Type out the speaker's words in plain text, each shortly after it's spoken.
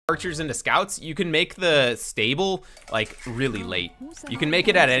archers into scouts, you can make the stable like really late. You can make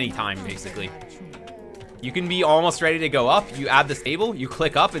it at any time, basically. You can be almost ready to go up, you add the stable, you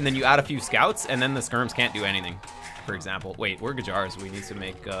click up, and then you add a few scouts, and then the skirms can't do anything. For example, wait, we're Gurjaras. We need to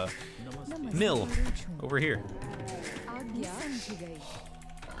make mill over here.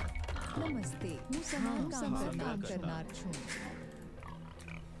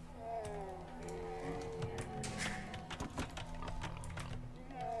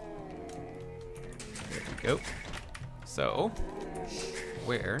 There we go. So,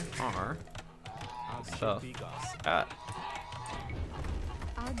 where are stuff at?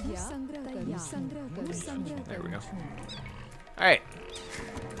 There we go. All right.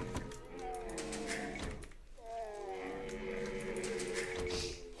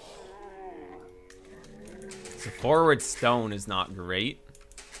 So forward stone is not great.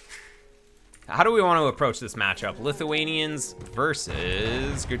 How do we want to approach this matchup? Lithuanians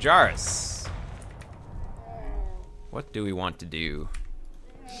versus Gurjaras. What do we want to do?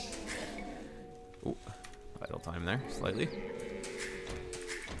 Ooh, idle time there, slightly.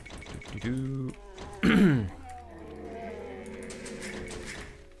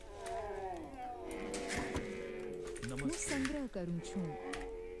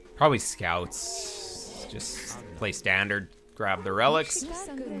 Probably scouts. Just play standard, grab the relics.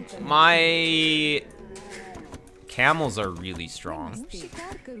 My camels are really strong.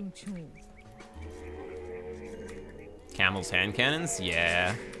 Camels hand cannons?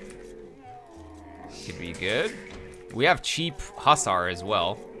 Yeah. Could be good. We have cheap Hussar as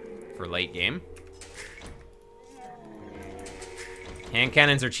well for late game. Hand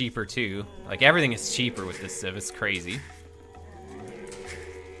cannons are cheaper too. Like everything is cheaper with this civ, it's crazy.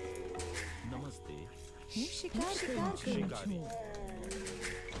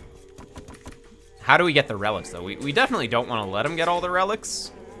 How do we get the relics though? We definitely don't want to let him get all the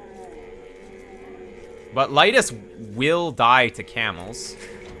relics. But Lightus will die to camels.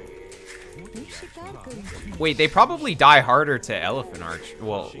 Wait, they probably die harder to Elephant Archer.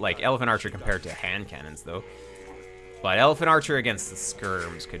 Well, like Elephant Archer compared to hand cannons though. But Elephant Archer against the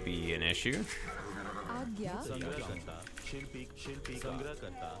skirms could be an issue.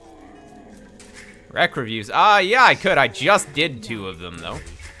 Rec reviews. Yeah, I could. I just did 2 of them though.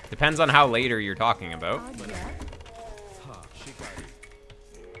 Depends on how later you're talking about.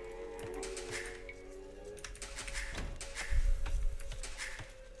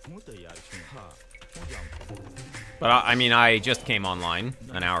 But I mean, I just came online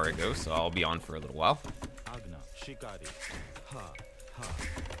an hour ago, so I'll be on for a little while.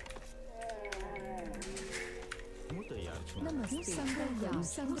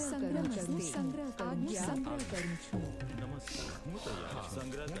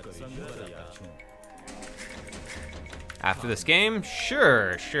 After this game?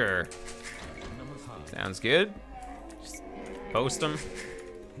 Sure. Sounds good. Just post them.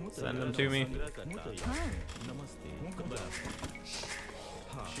 Send them to me.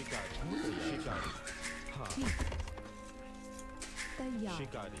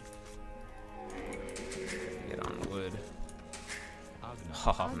 Get on wood.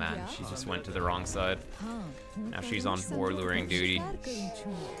 Oh man, she just went to the wrong side. Now she's on boar luring duty.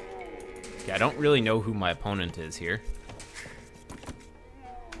 Okay, I don't really know who my opponent is here.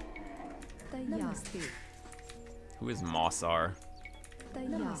 Who is Mossar?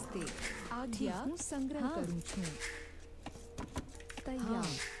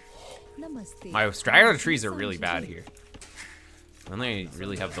 My straggler trees are really bad here. I only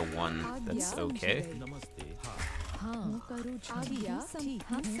really have the one that's okay.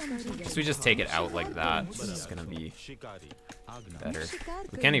 So we just take it out like that. This is gonna be better.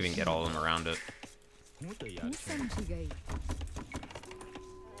 We can't even get all of them around it.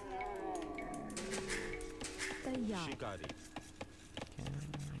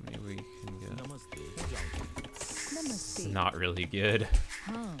 Maybe we can get... It's not really good.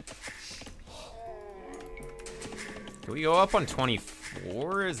 Can we go up on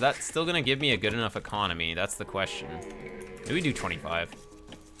 24? Is that still gonna give me a good enough economy? That's the question. Maybe we do 25.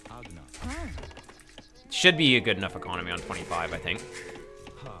 Should be a good enough economy on 25, I think.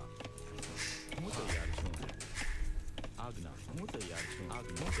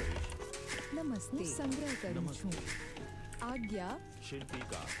 I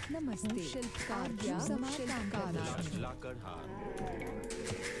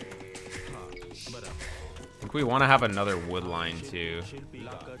think we want to have another wood line too,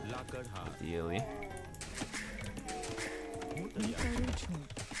 ideally.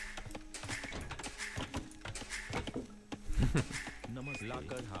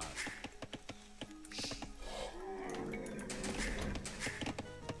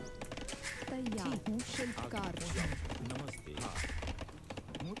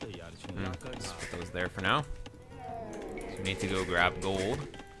 Let's put those there for now. So we need to go grab gold.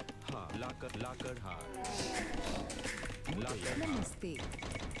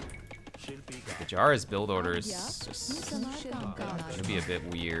 Gurjaras build order is just gonna be a bit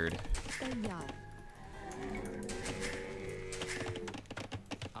weird.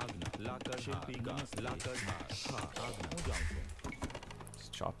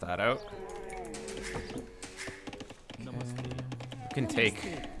 Just chop that out. You can take.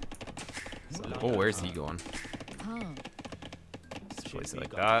 Oh, where's he going? Just place it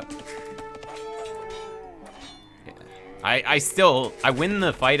like that. Yeah. I win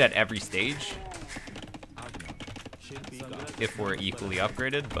the fight at every stage if we're equally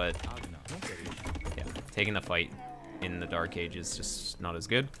upgraded, but yeah, taking the fight in the Dark Age is just not as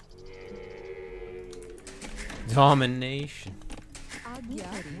good. Domination.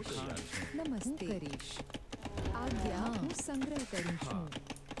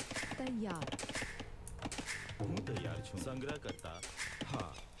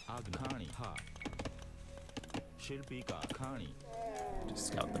 Just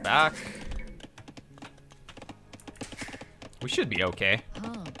scout the back. We should be okay.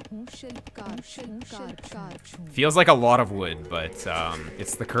 Feels like a lot of wood, but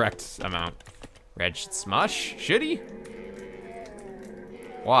it's the correct amount. Reg Smush? Should he?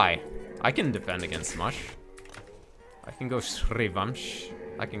 Why? I can defend against Smush. I can go Shrivamsh.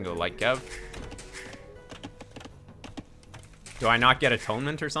 I can go Light Kev. Do I not get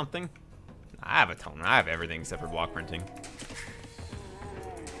atonement or something? I have atonement. I have everything except for block printing.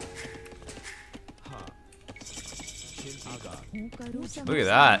 Look at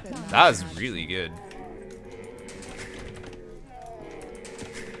that. That was really good.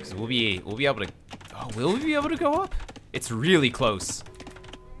 Because we'll be able to. Oh, will we be able to go up? It's really close.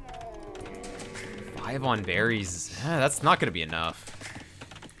 5 on berries. That's not gonna be enough.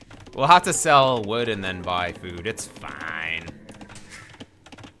 We'll have to sell wood and then buy food. It's fine.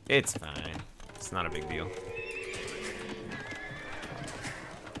 It's fine. It's not a big deal.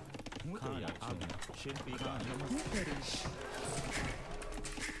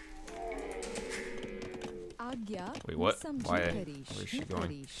 Wait, what? Why? Where's she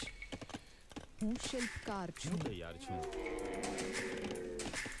going?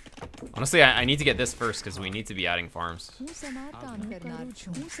 Honestly, I need to get this first because we need to be adding farms.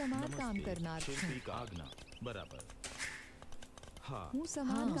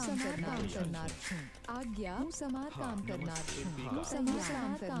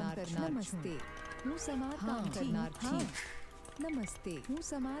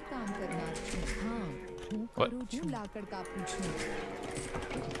 What?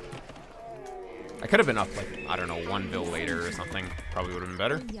 I could have been up like, I don't know, 1 bill later or something. Probably would have been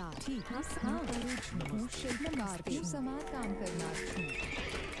better.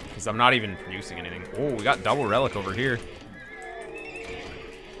 Because I'm not even producing anything. Oh, we got double relic over here.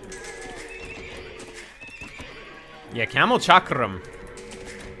 Yeah, Camel Chakram.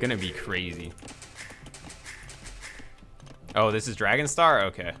 Gonna be crazy. Oh, this is Dragon Star?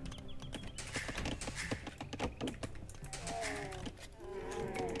 Okay.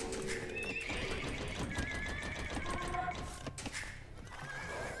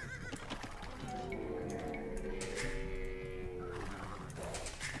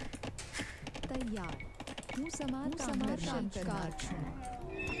 I'm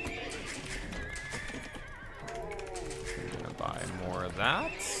gonna buy more of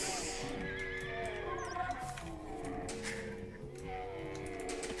that.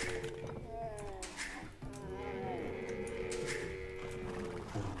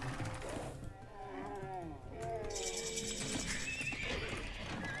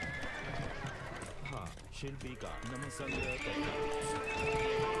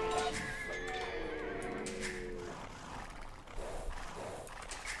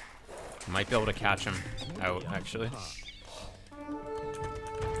 Might be able to catch him out, actually.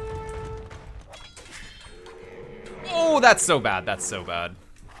 Oh, that's so bad. That's so bad.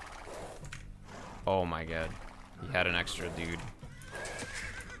 Oh my god. He had an extra dude.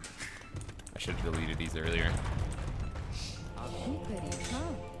 I should have deleted these earlier.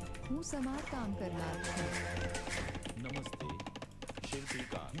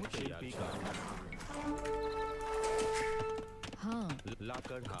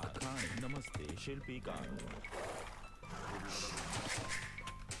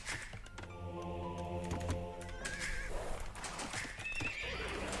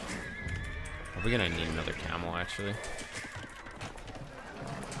 Are we gonna need another camel, actually?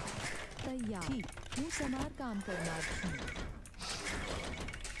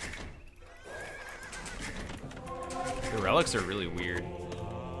 relics are really weird.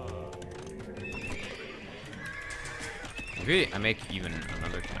 Maybe I make even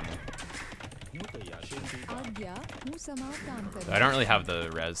another camel. I don't really have the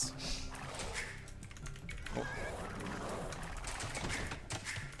res. Oh.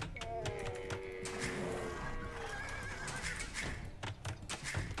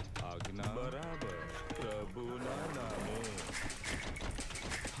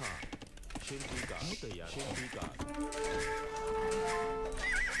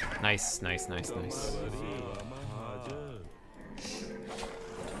 Nice, nice, nice, nice.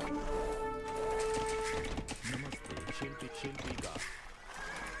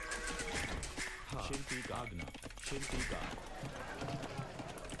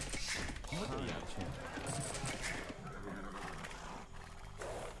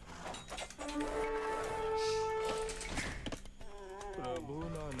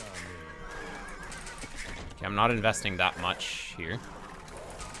 Okay, I'm not investing that much here.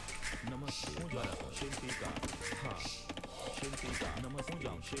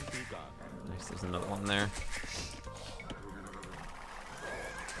 Nice, there's another one there.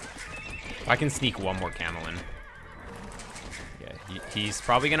 I can sneak one more camel in. Yeah, he's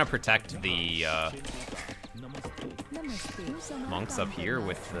probably gonna protect the monks up here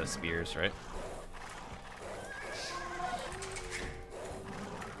with the spears, right?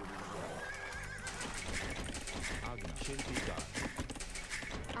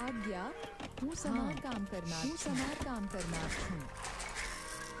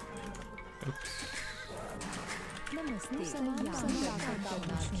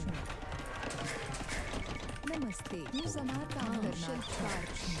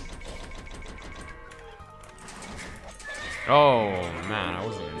 Oh man, I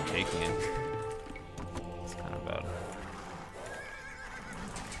wasn't even taking it. It's kind of bad.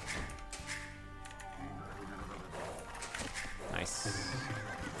 Nice.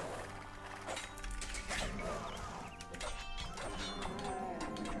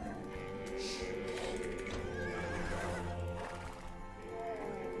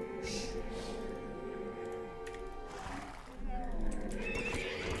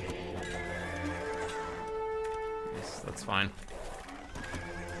 That's fine.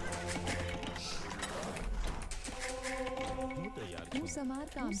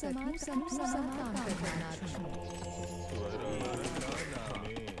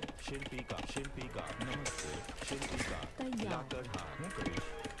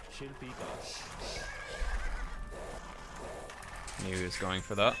 Knew he was going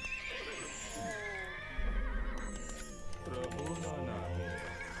for that.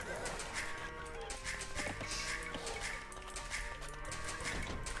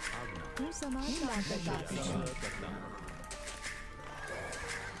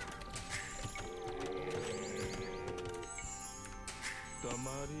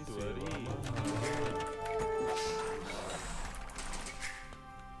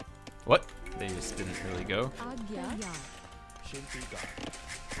 What? They just didn't really go.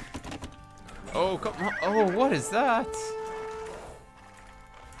 Oh, come on. Oh, what is that?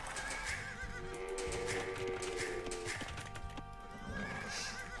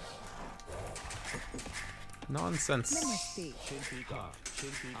 Nonsense.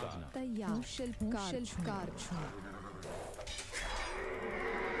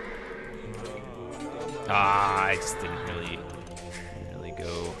 Ah, I just didn't really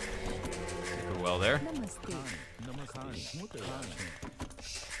go super well there.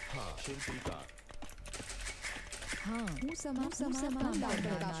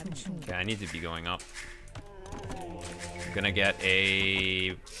 Okay, I need to be going up. I'm gonna get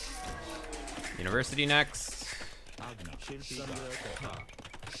a university next.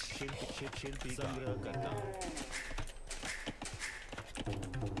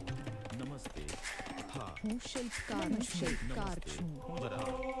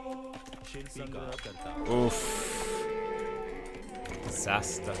 Oof.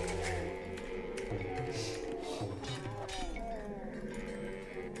 Disaster.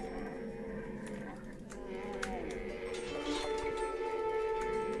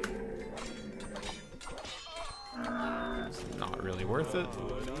 It's not really worth it.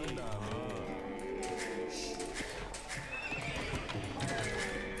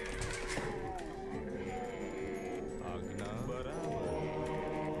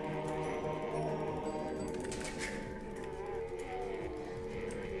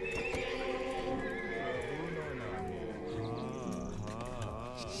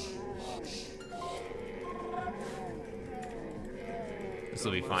 This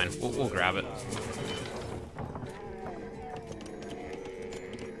will be fine. We'll grab it.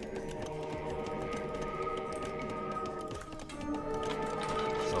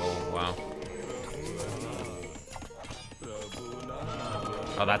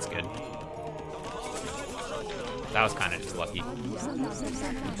 Oh, that's good. That was kind of just lucky.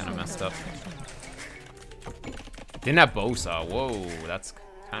 Kind of messed up. Didn't have Bosa. Whoa, that's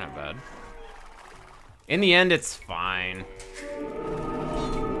kind of bad. In the end, it's fine.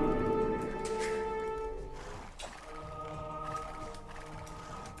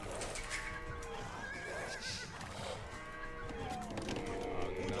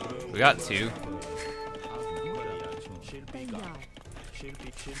 We got 2.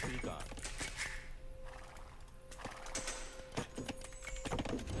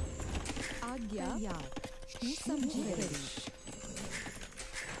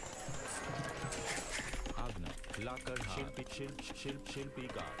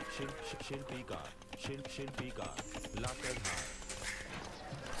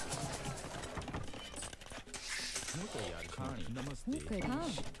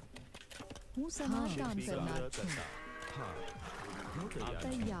 हूँ समान काम करना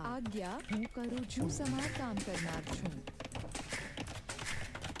तैयार आज्ञा हूँ करूँ छू समान काम करना छू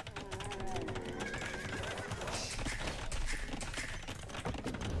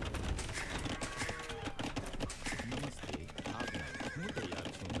नमस्ते आज्ञा हूँ तैयार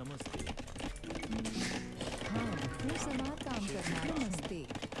छू नमस्ते हाँ हूँ समान काम करना नमस्ते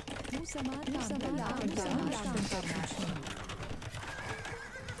हूँ समान काम करना छू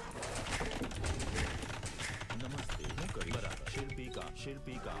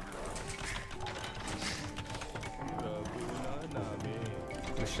शिल्पी का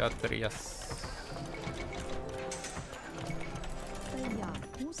Kshatriyas. तैयार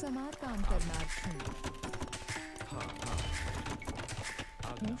हूँ समार काम करना छूं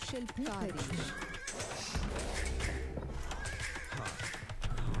हूँ शिल्पकारी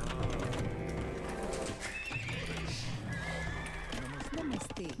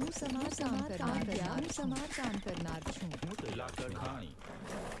नमस्ते हूँ समार काम करना छूं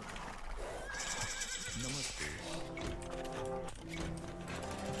नमस्ते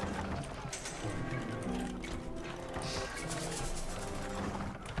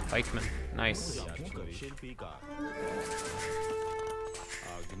Pikeman, nice.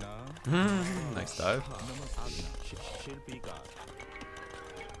 Nice dive.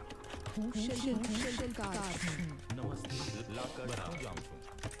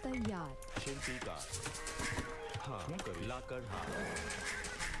 तैयार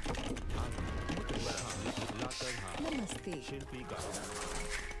नमस्ते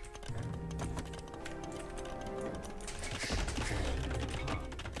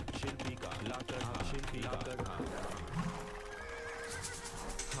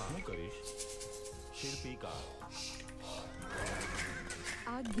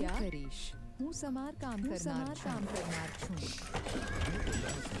आज्ञा करीश हूँ समार काम करना छूं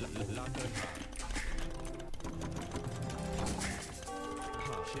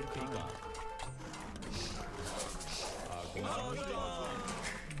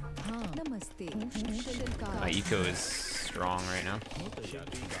हाँ नमस्ते My eco is strong right now.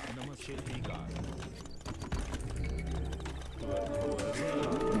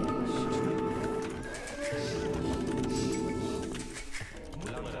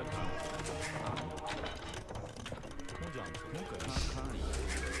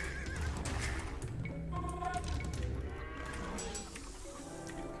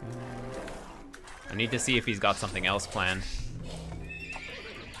 I need to see if he's got something else planned.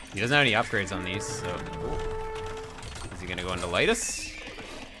 He doesn't have any upgrades on these, so... Is he gonna go into Lightus?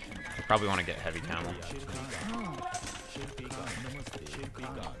 I probably want to get Heavy Camel.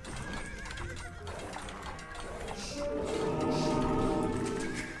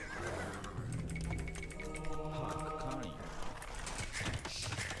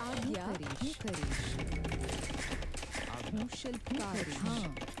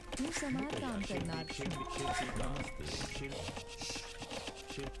 हूँ समार काम करना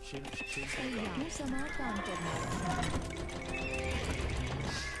हूँ समार काम करना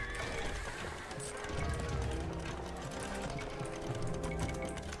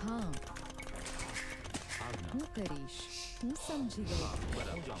हाँ हूँ करीश हूँ समझी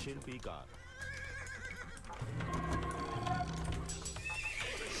गया शिल्पीकार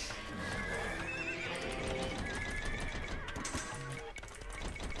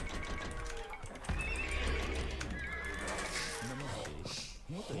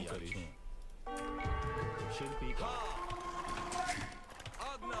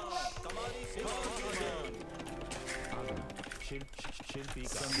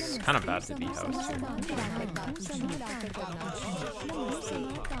It's kind of bad to be house.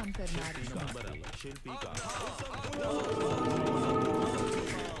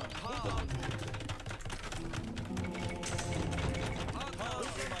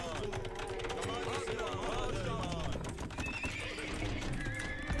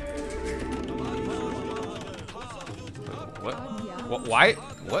 Why?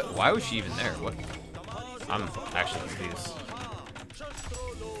 What? Why was she even there? What? I'm actually confused.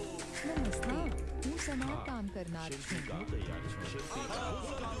 नमस्ते હું સમાર કામ કરનાર છું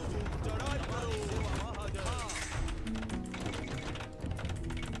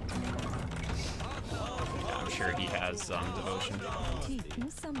Yeah, I'm sure he has devotion. ઠીક હું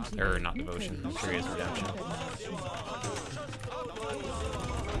સમજી Or not devotion. I'm sure he has redemption.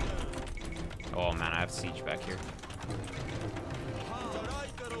 Oh man, I have siege back here.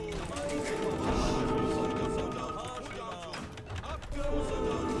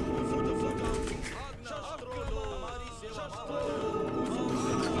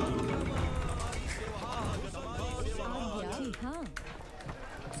 આज्ञा हाँ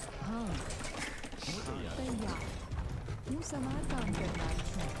हाँ तैयार હું સમાર કામ કરનાર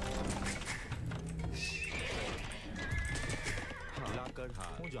છું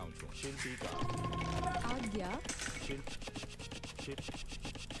હું જાઉં છું શિલ્પીકાર આज्ञा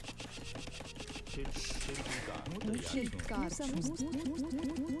શિલ્પીકાર હું હું શિલ્પકાર છું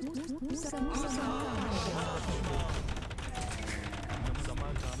હું સમાર કામ કરનાર છું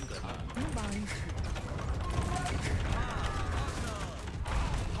સમારકામ કરનાર હું બાણી છું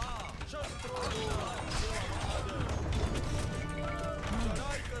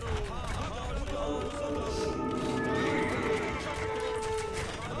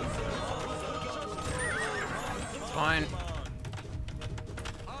It's fine.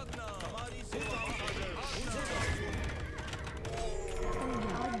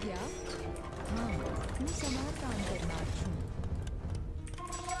 આज्ञा हाँ હું સમાર કામ કરનાર છું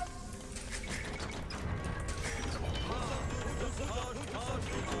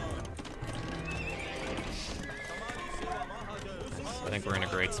I think we're in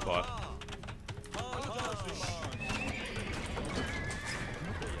a great spot.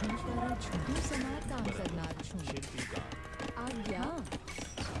 હું કરું છું હું સમાર કામ કરનાર છું શિલ્પીકાર આज्ञा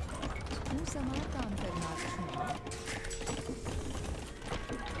હું સમાર કામ કરનાર છું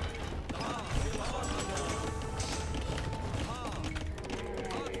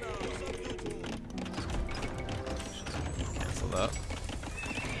Cancel that.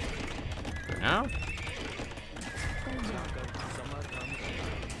 For now. તૈયાર સમારકામ કરનાર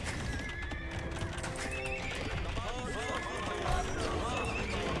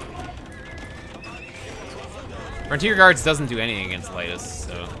Frontier Guards doesn't do anything against Lightus,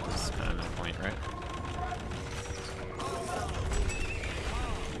 so it's kind of no point, right?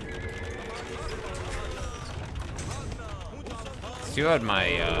 It's too bad my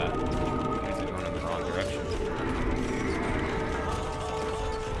guys are going in the wrong direction.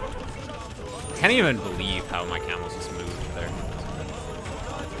 Can't even believe how my camels just moved there.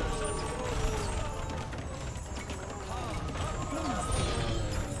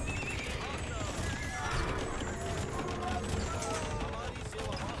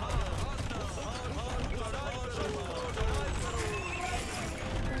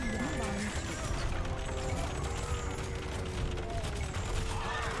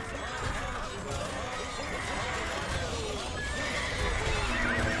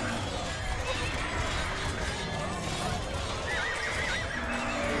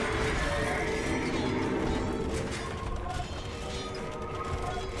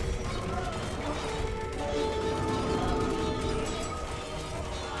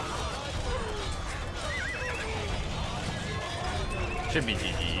 Should be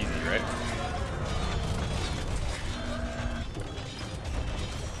GG easy, right?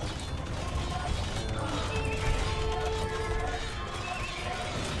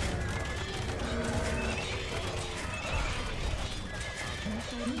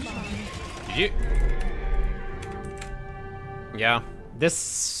 GG. Yeah,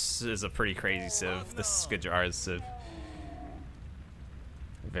 this is a pretty crazy civ. This Gurjaras civ.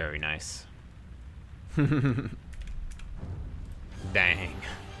 Very nice. Dang.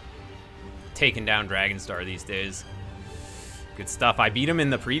 Taking down Dragonstar these days. Good stuff. I beat him in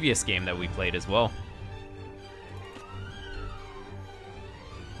the previous game that we played as well.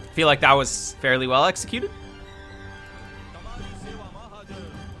 Feel like that was fairly well executed.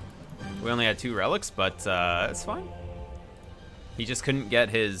 We only had 2 relics, but it's fine. He just couldn't get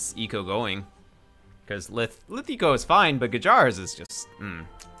his eco going. Because Lith eco is fine, but Gurjaras is just...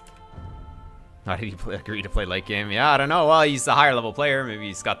 How did he agree to play late game? Yeah, I don't know. Well, he's a higher level player. Maybe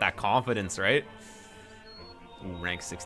he's got that confidence, right? Ooh, rank 60.